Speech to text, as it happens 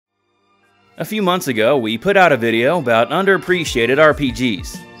A few months ago, we put out a video about underappreciated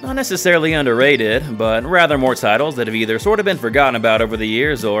RPGs. Not necessarily underrated, but rather more titles that have either sort of been forgotten about over the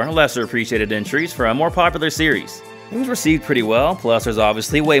years or lesser appreciated entries from more popular series. It was received pretty well, plus there's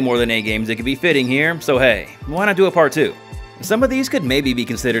obviously way more than 8 games that could be fitting here, so hey, why not do a part 2? Some of these could maybe be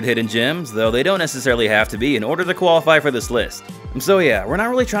considered hidden gems, though they don't necessarily have to be in order to qualify for this list. So yeah, we're not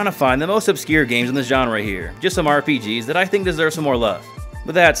really trying to find the most obscure games in the genre here, just some RPGs that I think deserve some more love.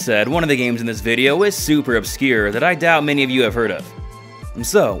 With that said, one of the games in this video is super obscure that I doubt many of you have heard of.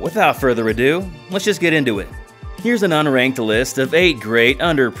 So, without further ado, let's just get into it. Here's an unranked list of 8 great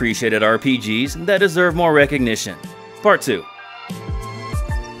underappreciated RPGs that deserve more recognition. Part 2.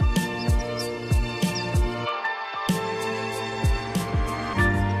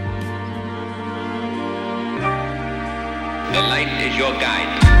 The light is your guide.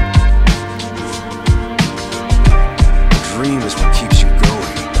 The dream is what keeps you going.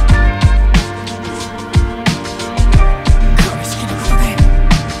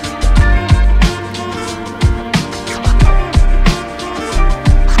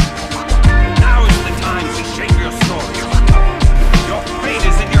 Now is the time to shape your story. Your fate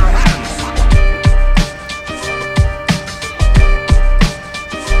is in your hands.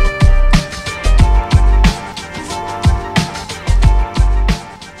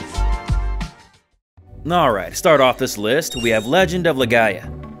 Alright, to start off this list, we have Legend of Legaia.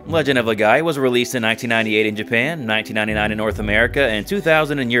 Legend of Legaia was released in 1998 in Japan, 1999 in North America, and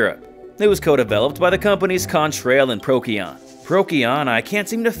 2000 in Europe. It was co-developed by the companies Contrail and Procyon. Procyon I can't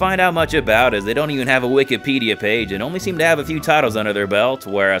seem to find out much about, as they don't even have a Wikipedia page and only seem to have a few titles under their belt,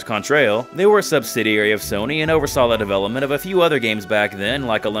 whereas Contrail, they were a subsidiary of Sony and oversaw the development of a few other games back then,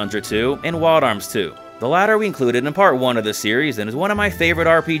 like Alundra 2 and Wild Arms 2. The latter we included in part 1 of the series and is one of my favorite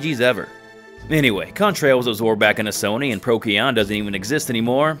RPGs ever. Anyway, Contrail was absorbed back into Sony and Procyon doesn't even exist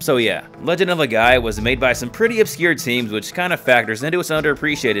anymore, so yeah, Legend of Legaia was made by some pretty obscure teams, which kind of factors into its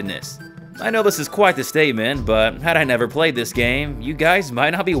underappreciatedness. I know this is quite the statement, but had I never played this game, you guys might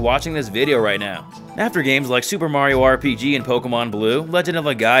not be watching this video right now. After games like Super Mario RPG and Pokemon Blue, Legend of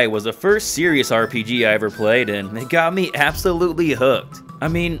Legaia was the first serious RPG I ever played, and it got me absolutely hooked. I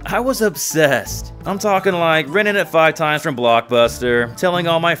mean, I was obsessed. I'm talking like renting it 5 times from Blockbuster, telling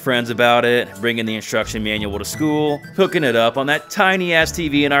all my friends about it, bringing the instruction manual to school, hooking it up on that tiny ass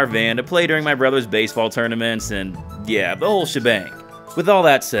TV in our van to play during my brother's baseball tournaments, and yeah, the whole shebang. With all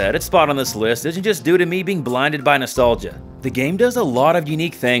that said, its spot on this list isn't just due to me being blinded by nostalgia. The game does a lot of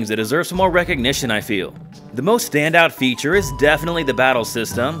unique things that deserve some more recognition, I feel. The most standout feature is definitely the battle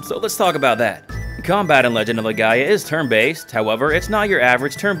system, so let's talk about that. Combat in Legend of Legaia is turn-based, however, it's not your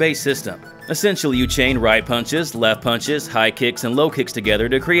average turn-based system. Essentially, you chain right punches, left punches, high kicks, and low kicks together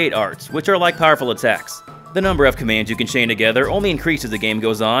to create arts, which are like powerful attacks. The number of commands you can chain together only increases as the game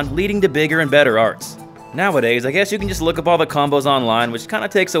goes on, leading to bigger and better arts. Nowadays, I guess you can just look up all the combos online, which kinda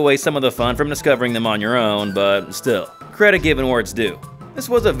takes away some of the fun from discovering them on your own, but still, credit given where it's due. This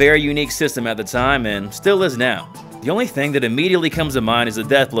was a very unique system at the time, and still is now. The only thing that immediately comes to mind is the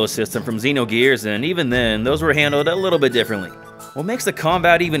death blow system from Xenogears, and even then, those were handled a little bit differently. What makes the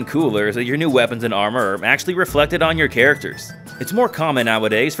combat even cooler is that your new weapons and armor are actually reflected on your characters. It's more common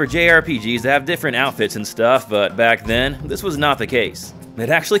nowadays for JRPGs to have different outfits and stuff, but back then, this was not the case. It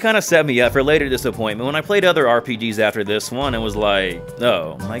actually kinda set me up for later disappointment when I played other RPGs after this one and was like,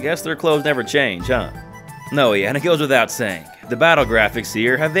 oh, I guess their clothes never change, huh? No, yeah, and it goes without saying, the battle graphics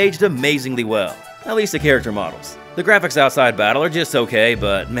here have aged amazingly well, at least the character models. The graphics outside battle are just okay,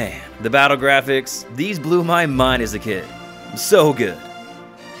 but man, the battle graphics, these blew my mind as a kid. So good.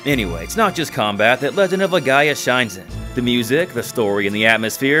 Anyway, it's not just combat that Legend of Legaia shines in. The music, the story, and the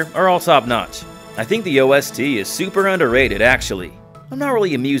atmosphere are all top notch. I think the OST is super underrated, actually. I'm not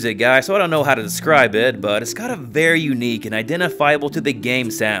really a music guy, so I don't know how to describe it, but it's got a very unique and identifiable to the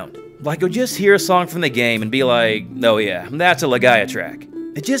game sound. Like you'll just hear a song from the game and be like, oh yeah, that's a Legaia track.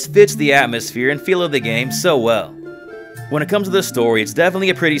 It just fits the atmosphere and feel of the game so well. When it comes to the story, it's definitely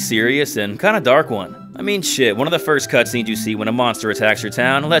a pretty serious and kinda dark one. I mean shit, one of the first cutscenes you see when a monster attacks your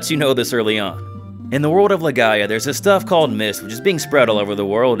town lets you know this early on. In the world of Legaia, there's this stuff called mist which is being spread all over the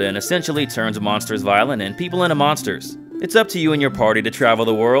world and essentially turns monsters violent and people into monsters. It's up to you and your party to travel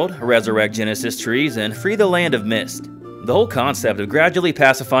the world, resurrect Genesis trees, and free the land of mist. The whole concept of gradually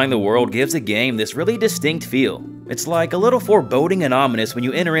pacifying the world gives the game this really distinct feel. It's like a little foreboding and ominous when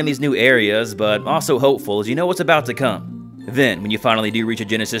you enter in these new areas, but also hopeful as you know what's about to come. Then, when you finally do reach a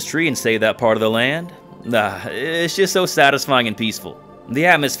Genesis tree and save that part of the land, it's just so satisfying and peaceful. The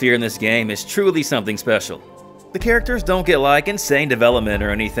atmosphere in this game is truly something special. The characters don't get like insane development or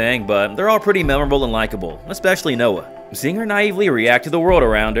anything, but they're all pretty memorable and likable, especially Noah. Seeing her naively react to the world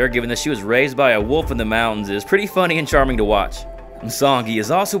around her, given that she was raised by a wolf in the mountains, is pretty funny and charming to watch. Songi is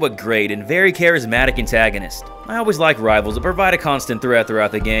also a great and very charismatic antagonist. I always like rivals that provide a constant threat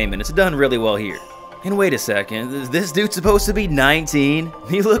throughout the game, and it's done really well here. And wait a second, this dude's supposed to be 19?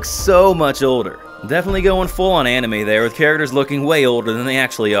 He looks so much older. Definitely going full on anime there, with characters looking way older than they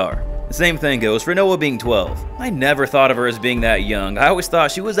actually are. The same thing goes for Noah being 12. I never thought of her as being that young. I always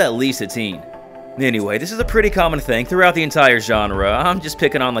thought she was at least a teen. Anyway, this is a pretty common thing throughout the entire genre. I'm just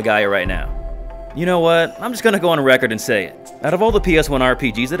picking on Legaia right now. You know what? I'm just gonna go on record and say it. Out of all the PS1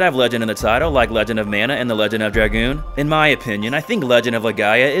 RPGs that have Legend in the title, like Legend of Mana and The Legend of Dragoon, in my opinion, I think Legend of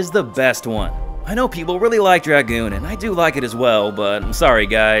Legaia is the best one. I know people really like Dragoon, and I do like it as well, but I'm sorry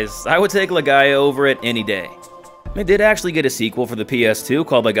guys, I would take Legaia over it any day. It did actually get a sequel for the PS2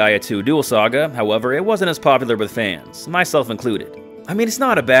 called Legaia 2 Dual Saga, however, it wasn't as popular with fans, myself included. I mean, it's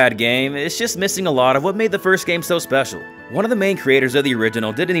not a bad game, it's just missing a lot of what made the first game so special. One of the main creators of the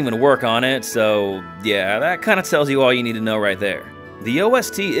original didn't even work on it, so yeah, that kinda tells you all you need to know right there. The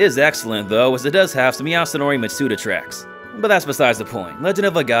OST is excellent though, as it does have some Yasunori Mitsuda tracks. But that's besides the point. Legend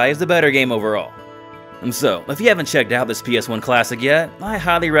of Legaia is the better game overall. And so, if you haven't checked out this PS1 classic yet, I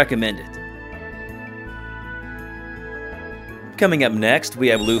highly recommend it. Coming up next, we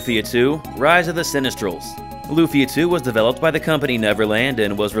have Lufia 2, Rise of the Sinistrals. Lufia 2 was developed by the company Neverland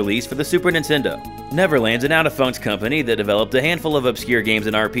and was released for the Super Nintendo. Neverland's a now-defunct company that developed a handful of obscure games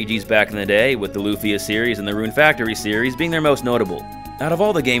and RPGs back in the day, with the Lufia series and the Rune Factory series being their most notable. Out of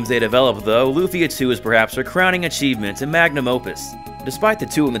all the games they developed though, Lufia 2 is perhaps their crowning achievement and magnum opus. Despite the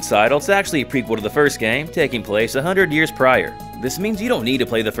 2 in the title, it's actually a prequel to the first game, taking place 100 years prior. This means you don't need to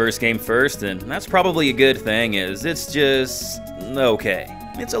play the first game first, and that's probably a good thing, as it's just okay.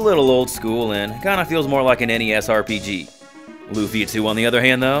 It's a little old school and kinda feels more like an NES RPG. Lufia 2 on the other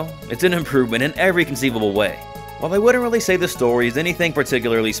hand though, it's an improvement in every conceivable way. While I wouldn't really say the story is anything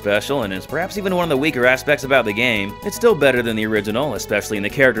particularly special and is perhaps even one of the weaker aspects about the game, it's still better than the original, especially in the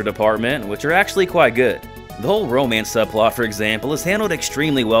character department, which are actually quite good. The whole romance subplot, for example, is handled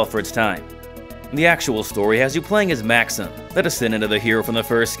extremely well for its time. The actual story has you playing as Maxim, the descendant of the hero from the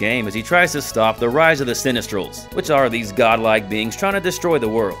first game, as he tries to stop the rise of the Sinistrals, which are these godlike beings trying to destroy the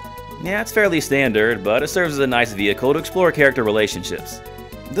world. Yeah, it's fairly standard, but it serves as a nice vehicle to explore character relationships.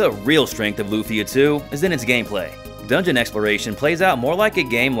 The real strength of Lufia 2 is in its gameplay. Dungeon exploration plays out more like a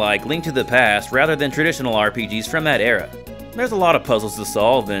game like Link to the Past rather than traditional RPGs from that era. There's a lot of puzzles to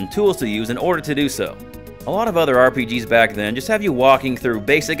solve and tools to use in order to do so. A lot of other RPGs back then just have you walking through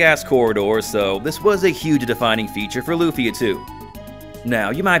basic-ass corridors, so this was a huge defining feature for Lufia 2. Now,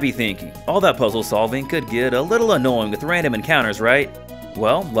 you might be thinking, all that puzzle solving could get a little annoying with random encounters, right?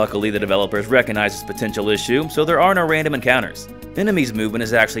 Well, luckily the developers recognize this potential issue, so there are no random encounters. Enemies' movement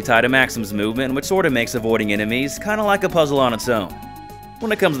is actually tied to Maxim's movement, which sort of makes avoiding enemies kinda like a puzzle on its own.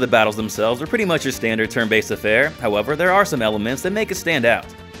 When it comes to the battles themselves, they're pretty much your standard turn-based affair, however, there are some elements that make it stand out.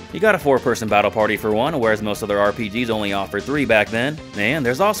 You got a 4-person battle party for one, whereas most other RPGs only offered 3 back then, and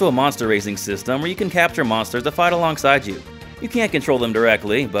there's also a monster raising system where you can capture monsters to fight alongside you. You can't control them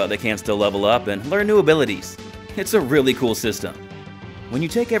directly, but they can still level up and learn new abilities. It's a really cool system. When you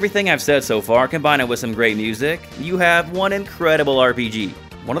take everything I've said so far, combine it with some great music, you have one incredible RPG.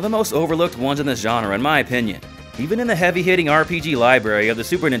 One of the most overlooked ones in this genre in my opinion. Even in the heavy-hitting RPG library of the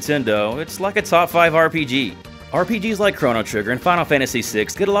Super Nintendo, it's like a top 5 RPG. RPGs like Chrono Trigger and Final Fantasy VI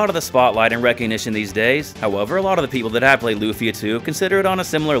get a lot of the spotlight and recognition these days, however, a lot of the people that have played Lufia 2 consider it on a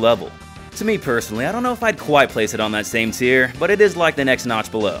similar level. To me personally, I don't know if I'd quite place it on that same tier, but it is like the next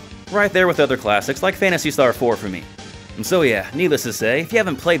notch below. Right there with other classics like Phantasy Star 4 for me. And so yeah, needless to say, if you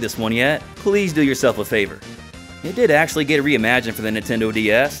haven't played this one yet, please do yourself a favor. It did actually get reimagined for the Nintendo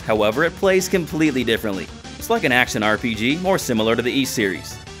DS, however it plays completely differently. It's like an action RPG, more similar to the East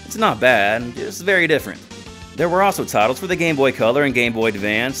series. It's not bad, just very different. There were also titles for the Game Boy Color and Game Boy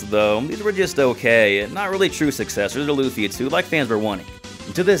Advance, though these were just okay and not really true successors to Lufia 2 like fans were wanting.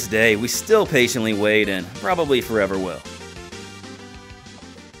 And to this day, we still patiently wait and probably forever will.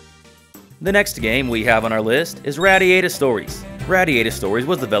 The next game we have on our list is Radiata Stories. Radiata Stories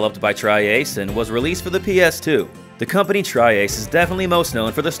was developed by Tri-Ace and was released for the PS2. The company Tri-Ace is definitely most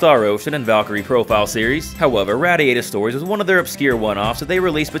known for the Star Ocean and Valkyrie Profile series, however, Radiata Stories was one of their obscure one-offs that they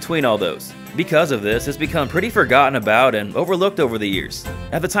released between all those. Because of this, it's become pretty forgotten about and overlooked over the years.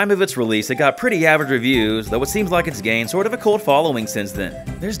 At the time of its release, it got pretty average reviews, though it seems like it's gained sort of a cult following since then.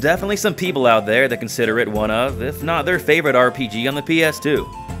 There's definitely some people out there that consider it one of, if not their favorite RPG on the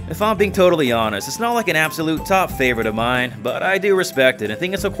PS2. If I'm being totally honest, it's not like an absolute top favorite of mine, but I do respect it and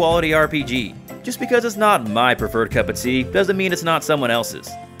think it's a quality RPG. Just because it's not my preferred cup of tea doesn't mean it's not someone else's.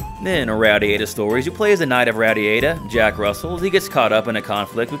 In Radiata Stories, you play as a knight of Radiata, Jack Russell, as he gets caught up in a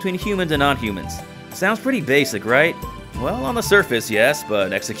conflict between humans and non-humans. Sounds pretty basic, right? Well, on the surface, yes,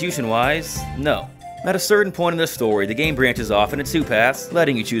 but execution-wise, no. At a certain point in the story, the game branches off into two paths,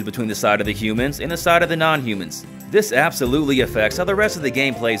 letting you choose between the side of the humans and the side of the non-humans. This absolutely affects how the rest of the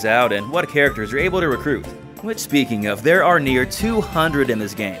game plays out and what characters you're able to recruit. Which, speaking of, there are near 200 in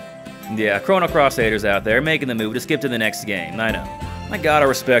this game. Yeah, Chrono Cross haters out there making the move to skip to the next game, I know. I gotta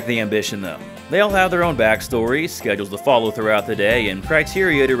respect the ambition though. They all have their own backstories, schedules to follow throughout the day, and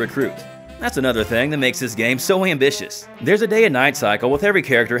criteria to recruit. That's another thing that makes this game so ambitious. There's a day and night cycle with every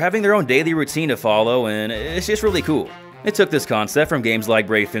character having their own daily routine to follow, and it's just really cool. It took this concept from games like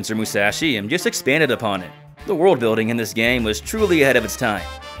Brave Fencer Musashi and just expanded upon it. The world building in this game was truly ahead of its time.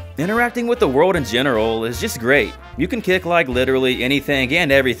 Interacting with the world in general is just great. You can kick like literally anything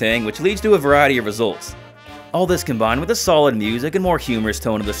and everything, which leads to a variety of results. All this combined with the solid music and more humorous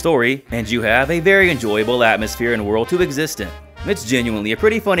tone of the story, and you have a very enjoyable atmosphere and world to exist in. It's genuinely a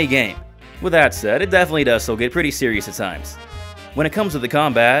pretty funny game. With that said, it definitely does still get pretty serious at times. When it comes to the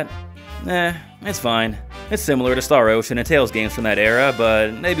combat, it's fine. It's similar to Star Ocean and Tales games from that era,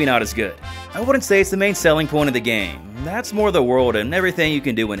 but maybe not as good. I wouldn't say it's the main selling point of the game. That's more the world and everything you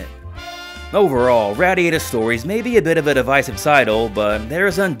can do in it. Overall, Radiata Stories may be a bit of a divisive title, but there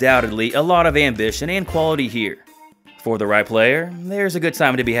is undoubtedly a lot of ambition and quality here. For the right player, there's a good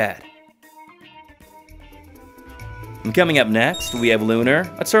time to be had. And coming up next, we have Lunar,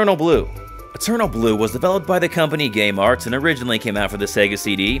 Eternal Blue. Eternal Blue was developed by the company Game Arts and originally came out for the Sega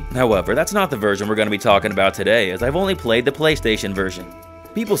CD. However, that's not the version we're going to be talking about today, as I've only played the PlayStation version.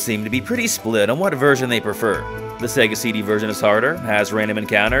 People seem to be pretty split on what version they prefer. The Sega CD version is harder, has random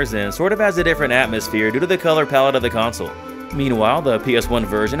encounters, and sort of has a different atmosphere due to the color palette of the console. Meanwhile, the PS1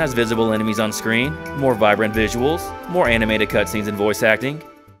 version has visible enemies on screen, more vibrant visuals, more animated cutscenes and voice acting.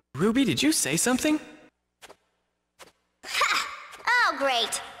 Ruby, did you say something? Ha! Oh,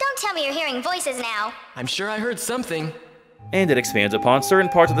 great. Don't tell me you're hearing voices now. I'm sure I heard something. And it expands upon certain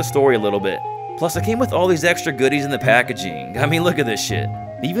parts of the story a little bit. Plus, it came with all these extra goodies in the packaging. I mean, look at this shit.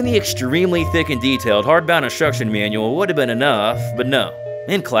 Even the extremely thick and detailed hardbound instruction manual would have been enough, but no.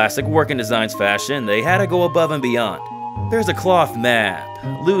 In classic Working Designs fashion, they had to go above and beyond. There's a cloth map,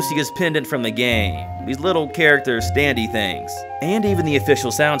 Lucia's pendant from the game, these little character standy things, and even the official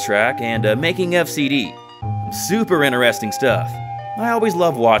soundtrack and a making of CD. Super interesting stuff. I always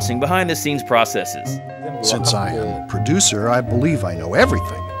love watching behind the scenes processes. Since I am a producer, I believe I know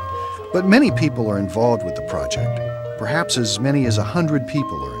everything. But many people are involved with the project. Perhaps as many as 100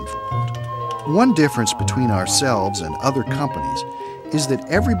 people are involved. One difference between ourselves and other companies is that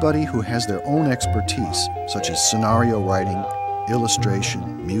everybody who has their own expertise, such as scenario writing,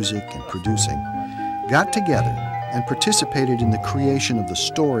 illustration, music, and producing, got together and participated in the creation of the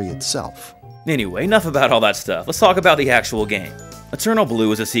story itself. Anyway, enough about all that stuff. Let's talk about the actual game. Eternal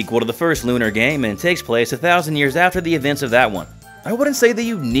Blue is a sequel to the first Lunar game and takes place 1,000 years after the events of that one. I wouldn't say that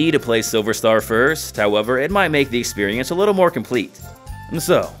you need to play Silver Star first, however, it might make the experience a little more complete.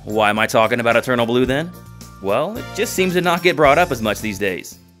 So, why am I talking about Eternal Blue then? Well, it just seems to not get brought up as much these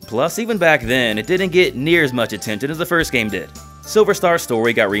days. Plus, even back then, it didn't get near as much attention as the first game did. Silver Star's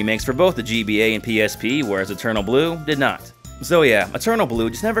story got remakes for both the GBA and PSP, whereas Eternal Blue did not. So yeah, Eternal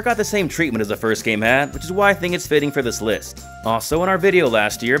Blue just never got the same treatment as the first game had, which is why I think it's fitting for this list. Also, in our video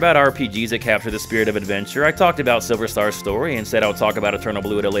last year about RPGs that capture the spirit of adventure, I talked about Silver Star's story and said I would talk about Eternal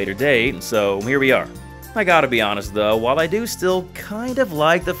Blue at a later date, so here we are. I gotta be honest though, while I do still kind of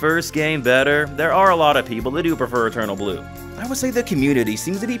like the first game better, there are a lot of people that do prefer Eternal Blue. I would say the community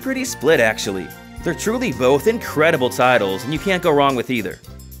seems to be pretty split actually. They're truly both incredible titles, and you can't go wrong with either.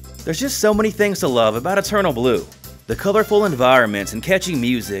 There's just so many things to love about Eternal Blue. The colorful environments and catchy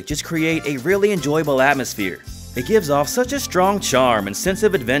music just create a really enjoyable atmosphere. It gives off such a strong charm and sense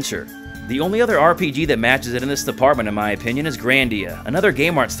of adventure. The only other RPG that matches it in this department in my opinion is Grandia, another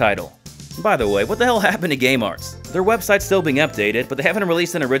Game Arts title. By the way, what the hell happened to Game Arts? Their website's still being updated, but they haven't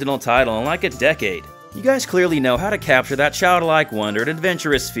released an original title in like a decade. You guys clearly know how to capture that childlike wonder and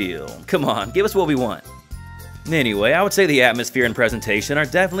adventurous feel. Come on, give us what we want. Anyway, I would say the atmosphere and presentation are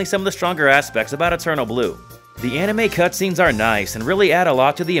definitely some of the stronger aspects about Eternal Blue. The anime cutscenes are nice and really add a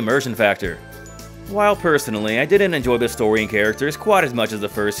lot to the immersion factor. While personally, I didn't enjoy the story and characters quite as much as the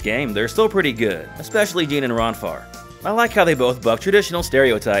first game, they're still pretty good, especially Jean and Ronfar. I like how they both buck traditional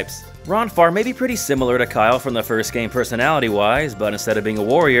stereotypes. Ronfar may be pretty similar to Kyle from the first game personality-wise, but instead of being a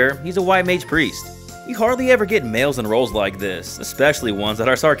warrior, he's a white mage priest. You hardly ever get males in roles like this, especially ones that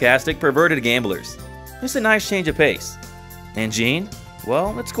are sarcastic, perverted gamblers. It's a nice change of pace. And Jean?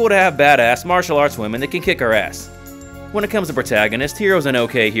 Well, it's cool to have badass martial arts women that can kick our ass. When it comes to protagonist, Hero's an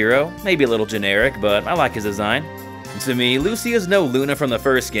okay hero, maybe a little generic, but I like his design. To me, Lucia's no Luna from the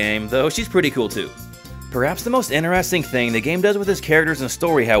first game, though she's pretty cool too. Perhaps the most interesting thing the game does with its characters and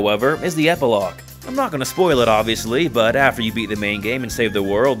story, however, is the epilogue. I'm not gonna spoil it obviously, but after you beat the main game and save the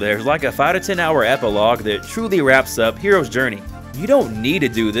world, there's like a 5 to 10 hour epilogue that truly wraps up Hero's journey. You don't need to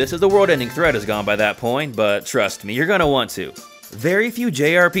do this as the world-ending threat is gone by that point, but trust me, you're gonna want to. Very few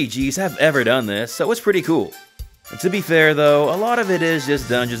JRPGs have ever done this, so it's pretty cool. And to be fair though, a lot of it is just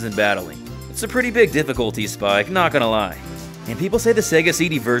dungeons and battling. It's a pretty big difficulty spike, not gonna lie. And people say the Sega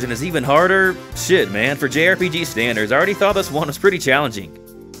CD version is even harder. Shit man, for JRPG standards, I already thought this one was pretty challenging.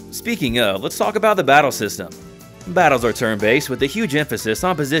 Speaking of, let's talk about the battle system. Battles are turn-based with a huge emphasis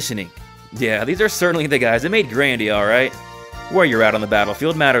on positioning. Yeah, these are certainly the guys that made Grandy, alright? Where you're at on the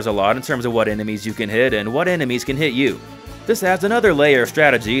battlefield matters a lot in terms of what enemies you can hit and what enemies can hit you. This adds another layer of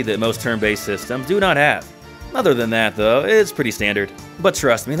strategy that most turn-based systems do not have. Other than that though, it's pretty standard. But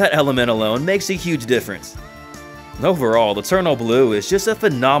trust me, that element alone makes a huge difference. Overall, Eternal Blue is just a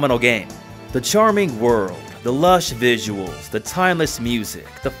phenomenal game. The charming world, the lush visuals, the timeless music,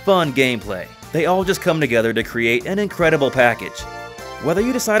 the fun gameplay, they all just come together to create an incredible package. Whether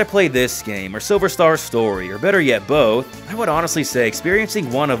you decide to play this game or Silver Star Story, or better yet both, I would honestly say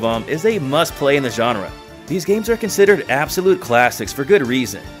experiencing one of them is a must-play in the genre. These games are considered absolute classics for good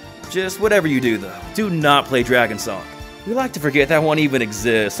reason. Just whatever you do though, do not play Dragon Song. We like to forget that one even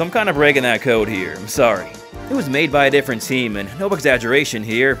exists, so I'm kind of breaking that code here, I'm sorry. It was made by a different team, and no exaggeration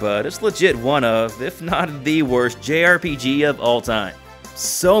here, but it's legit one of, if not the worst JRPG of all time.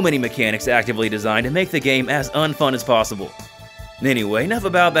 So many mechanics actively designed to make the game as unfun as possible. Anyway, enough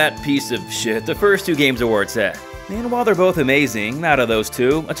about that piece of shit, the first two games are where it's at. And while they're both amazing, out of those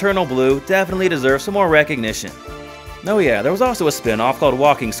two, Eternal Blue definitely deserves some more recognition. Oh yeah, there was also a spin-off called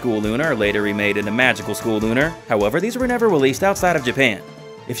Walking School Lunar, later remade into Magical School Lunar. However, these were never released outside of Japan.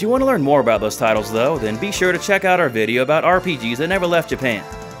 If you want to learn more about those titles though, then be sure to check out our video about RPGs that never left Japan.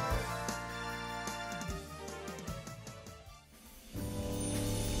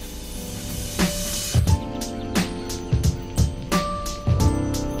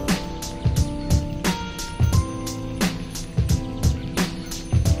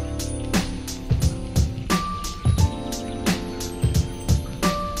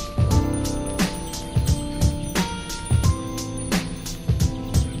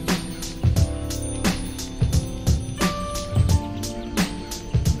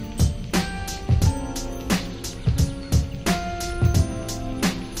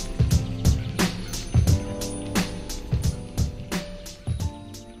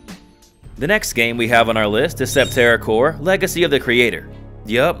 The next game we have on our list is Septerra Core: Legacy of the Creator.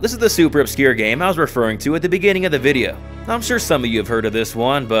 Yup, this is the super obscure game I was referring to at the beginning of the video. I'm sure some of you have heard of this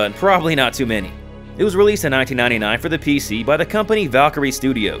one, but probably not too many. It was released in 1999 for the PC by the company Valkyrie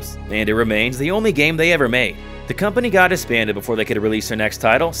Studios, and it remains the only game they ever made. The company got disbanded before they could release their next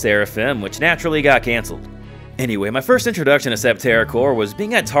title, Seraphim, which naturally got cancelled. Anyway, my first introduction to Septerra Core was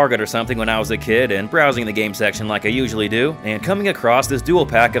being at Target or something when I was a kid and browsing the game section like I usually do, and coming across this dual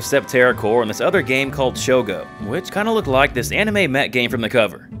pack of Septerra Core and this other game called Shogo, which kinda looked like this anime mech game from the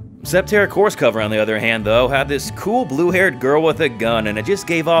cover. Septerra Core's cover, on the other hand though, had this cool blue-haired girl with a gun, and it just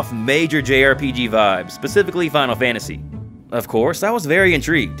gave off major JRPG vibes, specifically Final Fantasy. Of course, I was very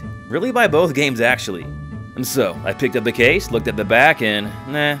intrigued, really by both games actually. And so, I picked up the case, looked at the back, and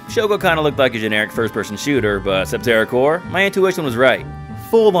Shogo kinda looked like a generic first-person shooter, but Septerra Core, my intuition was right.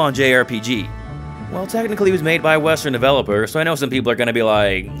 Full-on JRPG. Well, technically it was made by a Western developer, so I know some people are gonna be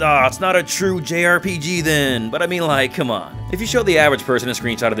like, it's not a true JRPG then, but I mean like, come on. If you show the average person a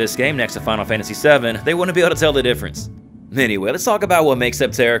screenshot of this game next to Final Fantasy VII, they wouldn't be able to tell the difference. Anyway, let's talk about what makes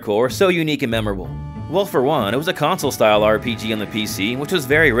Septerra Core so unique and memorable. Well, for one, it was a console-style RPG on the PC, which was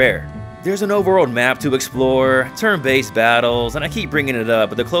very rare. There's an overworld map to explore, turn-based battles, and I keep bringing it up,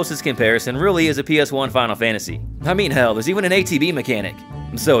 but the closest comparison really is a PS1 Final Fantasy. I mean hell, there's even an ATB mechanic.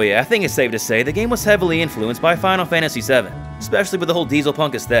 So yeah, I think it's safe to say the game was heavily influenced by Final Fantasy VII, especially with the whole diesel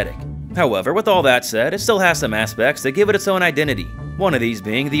punk aesthetic. However, with all that said, it still has some aspects that give it its own identity, one of these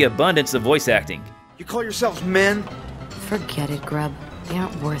being the abundance of voice acting. You call yourselves men? Forget it, Grub. They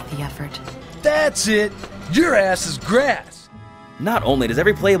aren't worth the effort. That's it! Your ass is grass! Not only does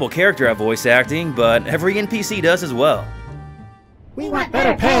every playable character have voice acting, but every NPC does as well. We want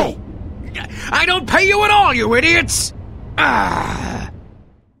better pay! I don't pay you at all, you idiots! I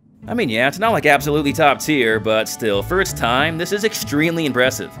mean, yeah, it's not like absolutely top tier, but still, for its time, this is extremely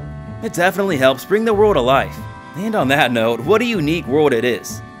impressive. It definitely helps bring the world to life. And on that note, what a unique world it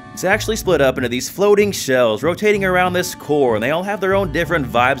is. It's actually split up into these floating shells rotating around this core, and they all have their own different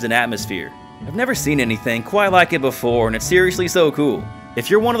vibes and atmosphere. I've never seen anything quite like it before, and it's seriously so cool. If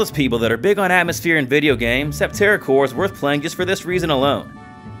you're one of those people that are big on atmosphere in video games, Septerra Core is worth playing just for this reason alone.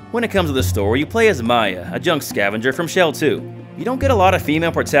 When it comes to the story, you play as Maya, a junk scavenger from Shell 2. You don't get a lot of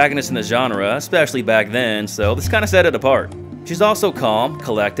female protagonists in the genre, especially back then, so this kinda set it apart. She's also calm,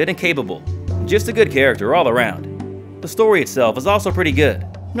 collected, and capable. Just a good character all around. The story itself is also pretty good.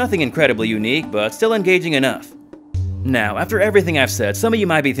 Nothing incredibly unique, but still engaging enough. Now, after everything I've said, some of you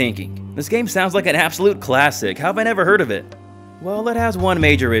might be thinking, this game sounds like an absolute classic, how have I never heard of it? Well, it has one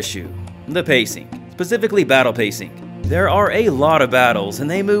major issue. The pacing. Specifically battle pacing. There are a lot of battles, and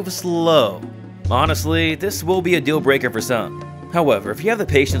they move slow. Honestly, this will be a deal breaker for some. However, if you have the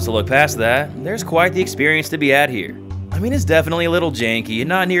patience to look past that, there's quite the experience to be had here. I mean, it's definitely a little janky and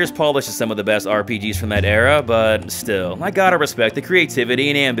not near as polished as some of the best RPGs from that era, but still, I gotta respect the creativity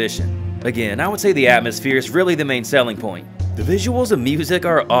and ambition. Again, I would say the atmosphere is really the main selling point. The visuals and music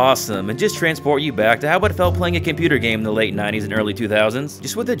are awesome and just transport you back to how it felt playing a computer game in the late 90s and early 2000s,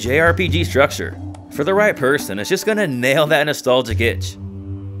 just with a JRPG structure. For the right person, it's just gonna nail that nostalgic itch.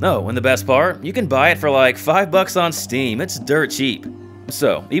 Oh, and the best part? You can buy it for like $5 on Steam, it's dirt cheap.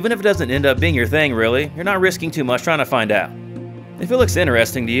 So, even if it doesn't end up being your thing really, you're not risking too much trying to find out. If it looks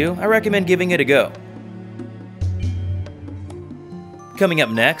interesting to you, I recommend giving it a go. Coming up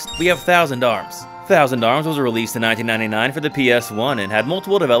next, we have Thousand Arms. Thousand Arms was released in 1999 for the PS1 and had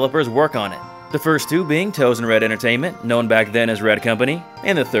multiple developers work on it. The first two being Toes and Red Entertainment, known back then as Red Company,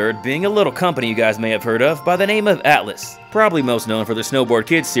 and the third being a little company you guys may have heard of by the name of Atlas, probably most known for the Snowboard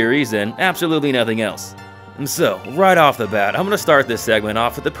Kids series and absolutely nothing else. So, right off the bat, I'm going to start this segment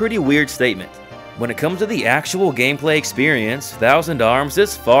off with a pretty weird statement. When it comes to the actual gameplay experience, Thousand Arms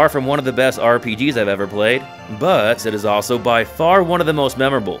is far from one of the best RPGs I've ever played, but it is also by far one of the most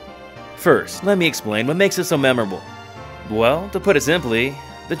memorable. First, let me explain what makes it so memorable. Well, to put it simply,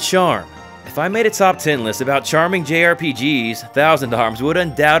 the charm. If I made a top 10 list about charming JRPGs, Thousand Arms would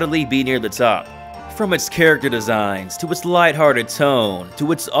undoubtedly be near the top. From its character designs, to its lighthearted tone,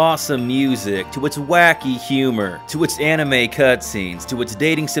 to its awesome music, to its wacky humor, to its anime cutscenes, to its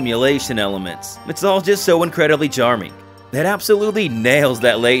dating simulation elements, it's all just so incredibly charming. It absolutely nails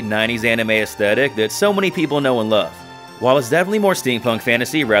that late 90s anime aesthetic that so many people know and love. While it's definitely more steampunk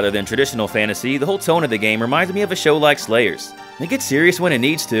fantasy rather than traditional fantasy, the whole tone of the game reminds me of a show like Slayers. It gets serious when it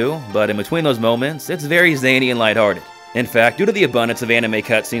needs to, but in between those moments, it's very zany and lighthearted. In fact, due to the abundance of anime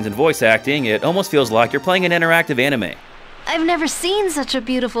cutscenes and voice acting, it almost feels like you're playing an interactive anime. I've never seen such a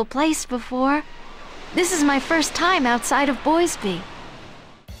beautiful place before. This is my first time outside of Boisby.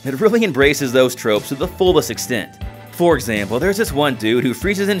 It really embraces those tropes to the fullest extent. For example, there's this one dude who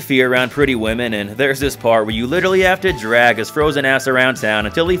freezes in fear around pretty women, and there's this part where you literally have to drag his frozen ass around town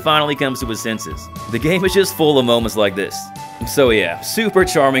until he finally comes to his senses. The game is just full of moments like this. So yeah, super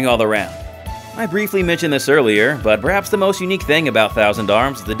charming all around. I briefly mentioned this earlier, but perhaps the most unique thing about Thousand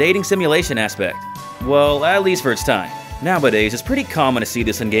Arms is the dating simulation aspect. Well, at least for its time. Nowadays, it's pretty common to see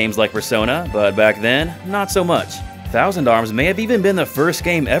this in games like Persona, but back then, not so much. Thousand Arms may have even been the first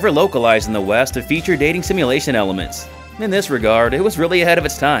game ever localized in the West to feature dating simulation elements. In this regard, it was really ahead of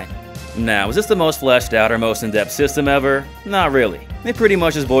its time. Now, is this the most fleshed out or most in-depth system ever? Not really. It pretty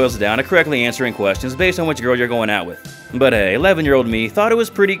much just boils down to correctly answering questions based on which girl you're going out with. But hey, 11-year-old me thought it was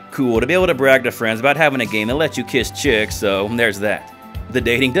pretty cool to be able to brag to friends about having a game that lets you kiss chicks, so there's that. The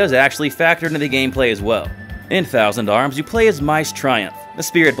dating does actually factor into the gameplay as well. In Thousand Arms, you play as Mice Triumph, a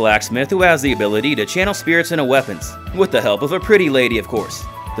spirit blacksmith who has the ability to channel spirits into weapons, with the help of a pretty lady of course.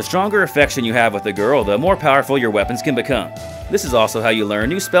 The stronger affection you have with a girl, the more powerful your weapons can become. This is also how you learn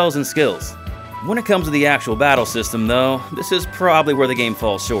new spells and skills. When it comes to the actual battle system though, this is probably where the game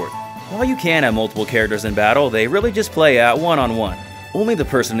falls short. While you can have multiple characters in battle, they really just play out one-on-one. Only the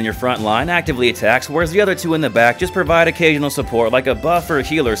person in your front line actively attacks, whereas the other two in the back just provide occasional support like a buff or a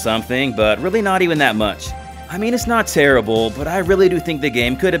heal or something, but really not even that much. I mean, it's not terrible, but I really do think the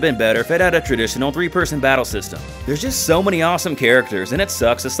game could have been better if it had a traditional 3-person battle system. There's just so many awesome characters, and it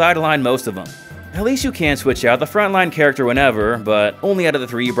sucks to sideline most of them. At least you can switch out the frontline character whenever, but only out of the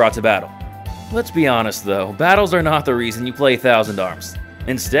 3 you brought to battle. Let's be honest though, battles are not the reason you play Thousand Arms.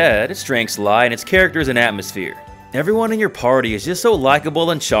 Instead, its strengths lie in its characters and atmosphere. Everyone in your party is just so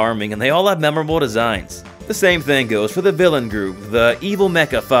likable and charming, and they all have memorable designs. The same thing goes for the villain group, the Evil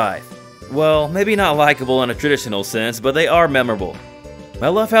Mecha 5. Well, maybe not likable in a traditional sense, but they are memorable. I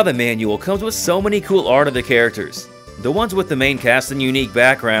love how the manual comes with so many cool art of the characters. The ones with the main cast and unique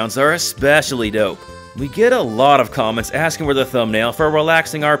backgrounds are especially dope. We get a lot of comments asking where the thumbnail for a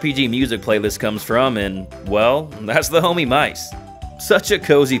relaxing RPG music playlist comes from, and, well, that's the homie Mice. Such a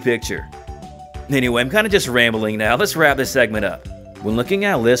cozy picture. Anyway, I'm kinda just rambling now, let's wrap this segment up. When looking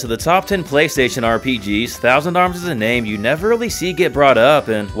at lists of the top 10 PlayStation RPGs, Thousand Arms is a name you never really see get brought up,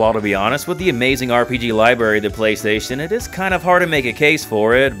 and while to be honest, with the amazing RPG library of the PlayStation, it is kind of hard to make a case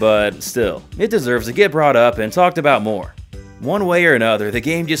for it, but still, it deserves to get brought up and talked about more. One way or another, the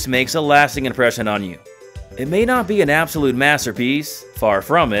game just makes a lasting impression on you. It may not be an absolute masterpiece, far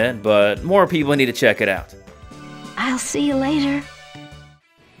from it, but more people need to check it out. I'll see you later.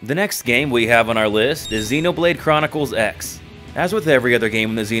 The next game we have on our list is Xenoblade Chronicles X. As with every other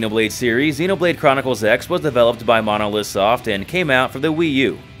game in the Xenoblade series, Xenoblade Chronicles X was developed by Monolith Soft and came out for the Wii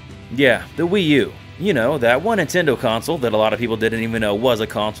U. Yeah, the Wii U. You know, that one Nintendo console that a lot of people didn't even know was a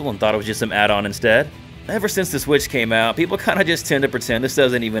console and thought it was just some add-on instead. Ever since the Switch came out, people kinda just tend to pretend this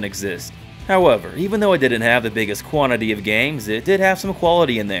doesn't even exist. However, even though it didn't have the biggest quantity of games, it did have some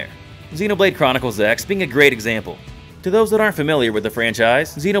quality in there. Xenoblade Chronicles X being a great example. To those that aren't familiar with the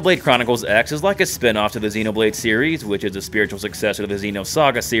franchise, Xenoblade Chronicles X is like a spin-off to the Xenoblade series, which is a spiritual successor to the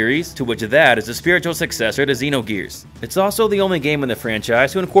Xenosaga series, to which that is a spiritual successor to Xenogears. It's also the only game in the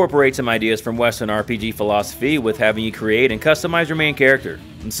franchise to incorporate some ideas from Western RPG philosophy with having you create and customize your main character.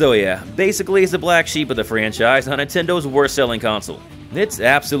 And so yeah, basically it's the black sheep of the franchise on Nintendo's worst-selling console. It's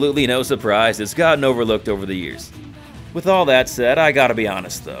absolutely no surprise it's gotten overlooked over the years. With all that said, I gotta be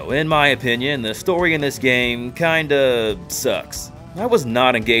honest though, in my opinion, the story in this game kinda sucks. I was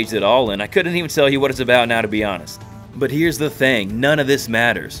not engaged at all and I couldn't even tell you what it's about now, to be honest. But here's the thing, none of this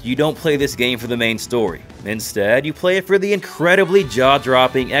matters. You don't play this game for the main story. Instead, you play it for the incredibly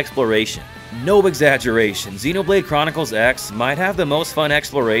jaw-dropping exploration. No exaggeration, Xenoblade Chronicles X might have the most fun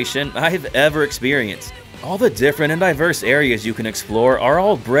exploration I've ever experienced. All the different and diverse areas you can explore are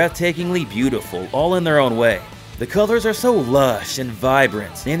all breathtakingly beautiful, all in their own way. The colors are so lush and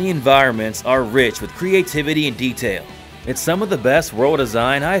vibrant, and the environments are rich with creativity and detail. It's some of the best world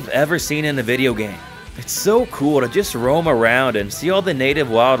design I've ever seen in a video game. It's so cool to just roam around and see all the native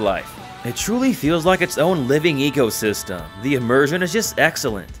wildlife. It truly feels like its own living ecosystem. The immersion is just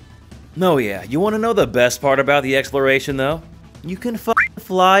excellent. Oh yeah, you want to know the best part about the exploration though? You can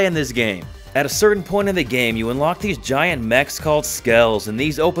fly in this game. At a certain point in the game, you unlock these giant mechs called skells, and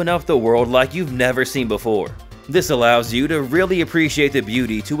these open up the world like you've never seen before. This allows you to really appreciate the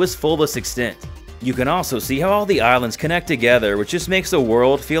beauty to its fullest extent. You can also see how all the islands connect together, which just makes the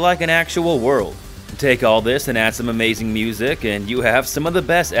world feel like an actual world. Take all this and add some amazing music, and you have some of the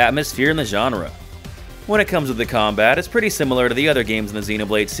best atmosphere in the genre. When it comes to the combat, it's pretty similar to the other games in the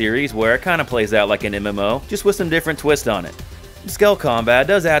Xenoblade series, where it kinda plays out like an MMO, just with some different twists on it. Skull combat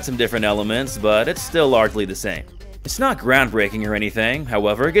does add some different elements, but it's still largely the same. It's not groundbreaking or anything,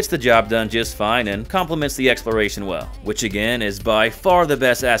 however it gets the job done just fine and complements the exploration well, which again is by far the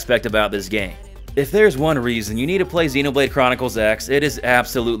best aspect about this game. If there's one reason you need to play Xenoblade Chronicles X, it is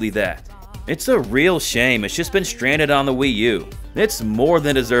absolutely that. It's a real shame it's just been stranded on the Wii U. It's more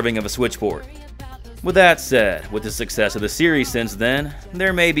than deserving of a Switch port. With that said, with the success of the series since then,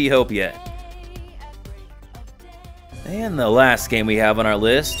 there may be hope yet. And the last game we have on our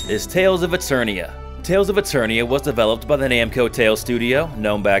list is Tales of Eternia. Tales of Eternia was developed by the Namco Tales studio,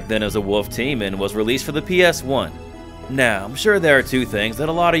 known back then as the Wolf Team, and was released for the PS1. Now, I'm sure there are two things that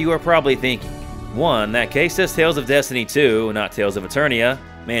a lot of you are probably thinking. One, that case says Tales of Destiny 2, not Tales of Eternia.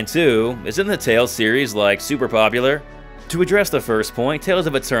 And two, isn't the Tales series like super popular? To address the first point, Tales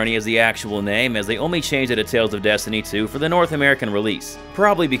of Eternia is the actual name, as they only changed it to Tales of Destiny 2 for the North American release.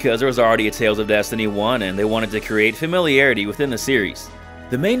 Probably because there was already a Tales of Destiny 1 and they wanted to create familiarity within the series.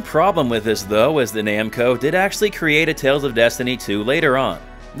 The main problem with this though is that Namco did actually create a Tales of Destiny 2 later on.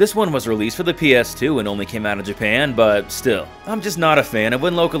 This one was released for the PS2 and only came out in Japan, but still, I'm just not a fan of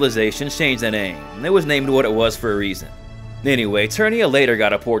when localizations change the name. It was named what it was for a reason. Anyway, Eternia later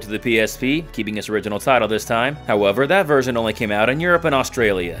got a port to the PSP, keeping its original title this time. However, that version only came out in Europe and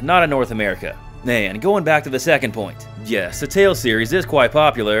Australia, not in North America. And going back to the second point, yes, the Tales series is quite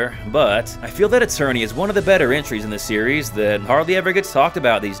popular, but I feel that Eternia is one of the better entries in the series that hardly ever gets talked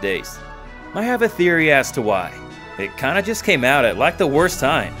about these days. I have a theory as to why. It kinda just came out at like the worst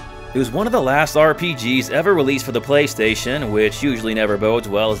time. It was one of the last RPGs ever released for the PlayStation, which usually never bodes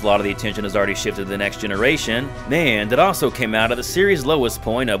well as a lot of the attention has already shifted to the next generation, and it also came out at the series' lowest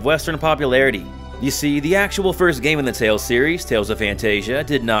point of Western popularity. You see, the actual first game in the Tales series, Tales of Phantasia,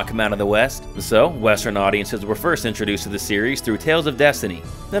 did not come out of the West, so Western audiences were first introduced to the series through Tales of Destiny.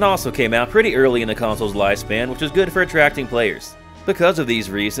 That also came out pretty early in the console's lifespan, which was good for attracting players. Because of these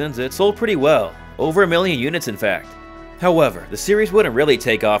reasons, it sold pretty well, over 1 million units in fact. However, the series wouldn't really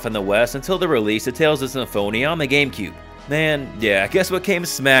take off in the West until the release of Tales of Symphonia on the GameCube. And yeah, guess what came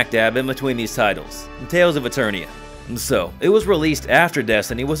smack dab in between these titles? Tales of Eternia. So, it was released after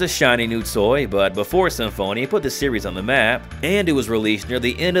Destiny was a shiny new toy, but before Symphonia put the series on the map, and it was released near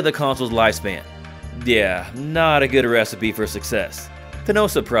the end of the console's lifespan. Yeah, not a good recipe for success. To no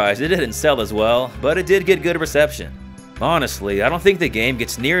surprise, it didn't sell as well, but it did get good reception. Honestly, I don't think the game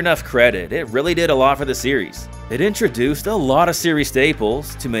gets near enough credit. It really did a lot for the series. It introduced a lot of series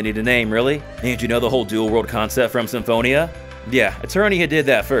staples, too many to name really. And you know the whole dual world concept from Symphonia? Yeah, Eternia did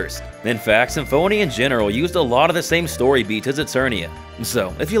that first. In fact, Symphonia in general used a lot of the same story beats as Eternia.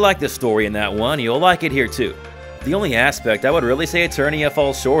 So, if you like the story in that one, you'll like it here too. The only aspect I would really say Eternia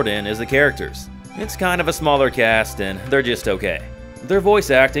falls short in is the characters. It's kind of a smaller cast and they're just okay. Their voice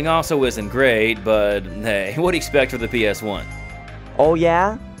acting also isn't great, but hey, what do you expect for the PS1? Oh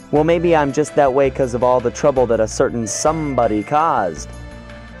yeah? Well, maybe I'm just that way because of all the trouble that a certain somebody caused.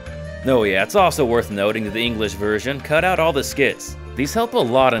 Oh yeah, it's also worth noting that the English version cut out all the skits. These help a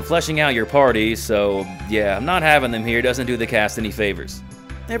lot in fleshing out your party, so yeah, not having them here doesn't do the cast any favors.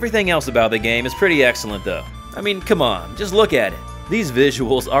 Everything else about the game is pretty excellent though. I mean, come on, just look at it. These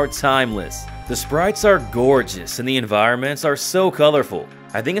visuals are timeless. The sprites are gorgeous and the environments are so colorful.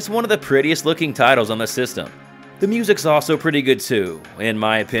 I think it's one of the prettiest looking titles on the system. The music's also pretty good too. In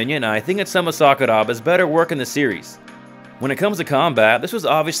my opinion, I think it's some of Sakuraba's better work in the series. When it comes to combat, this was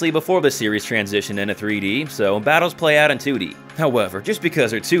obviously before the series transitioned into 3D, so battles play out in 2D. However, just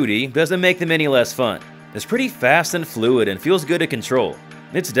because they're 2D doesn't make them any less fun. It's pretty fast and fluid and feels good to control.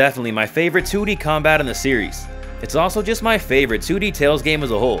 It's definitely my favorite 2D combat in the series. It's also just my favorite 2D Tales game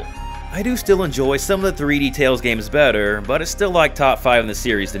as a whole. I do still enjoy some of the 3D Tales games better, but it's still like top 5 in the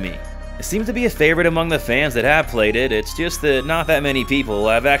series to me. It seems to be a favorite among the fans that have played it, it's just that not that many people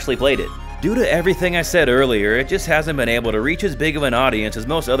have actually played it. Due to everything I said earlier, it just hasn't been able to reach as big of an audience as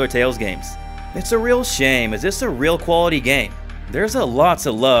most other Tales games. It's a real shame, as it's a real quality game. There's a lots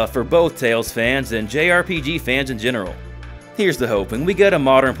of love for both Tales fans and JRPG fans in general. Here's to hoping we get a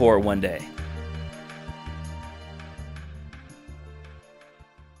modern port one day.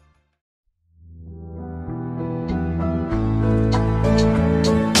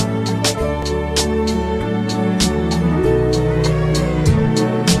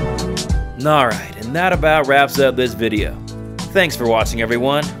 Alright, and that about wraps up this video. Thanks for watching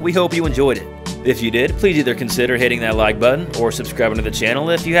everyone, we hope you enjoyed it. If you did, please either consider hitting that like button or subscribing to the channel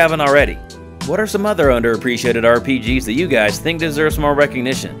if you haven't already. What are some other underappreciated RPGs that you guys think deserve some more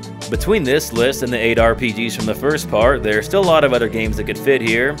recognition? Between this list and the 8 RPGs from the first part, there's still a lot of other games that could fit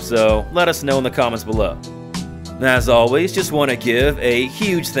here, so let us know in the comments below. As always, just want to give a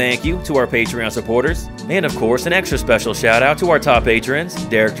huge thank you to our Patreon supporters, and of course an extra special shout out to our top patrons,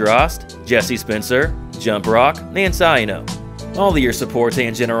 Derek Drost, Jesse Spencer, Jump Rock, and Saino. All of your support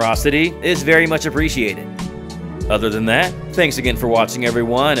and generosity is very much appreciated. Other than that, thanks again for watching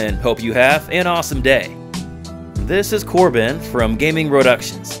everyone, and hope you have an awesome day. This is Corbin from Gaming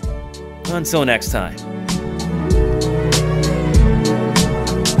Productions. Until next time.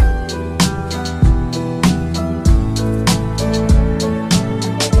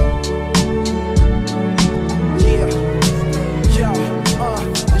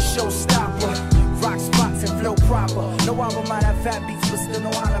 No album might have fat beats, but still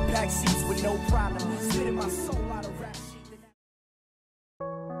know how to pack seats with no problem.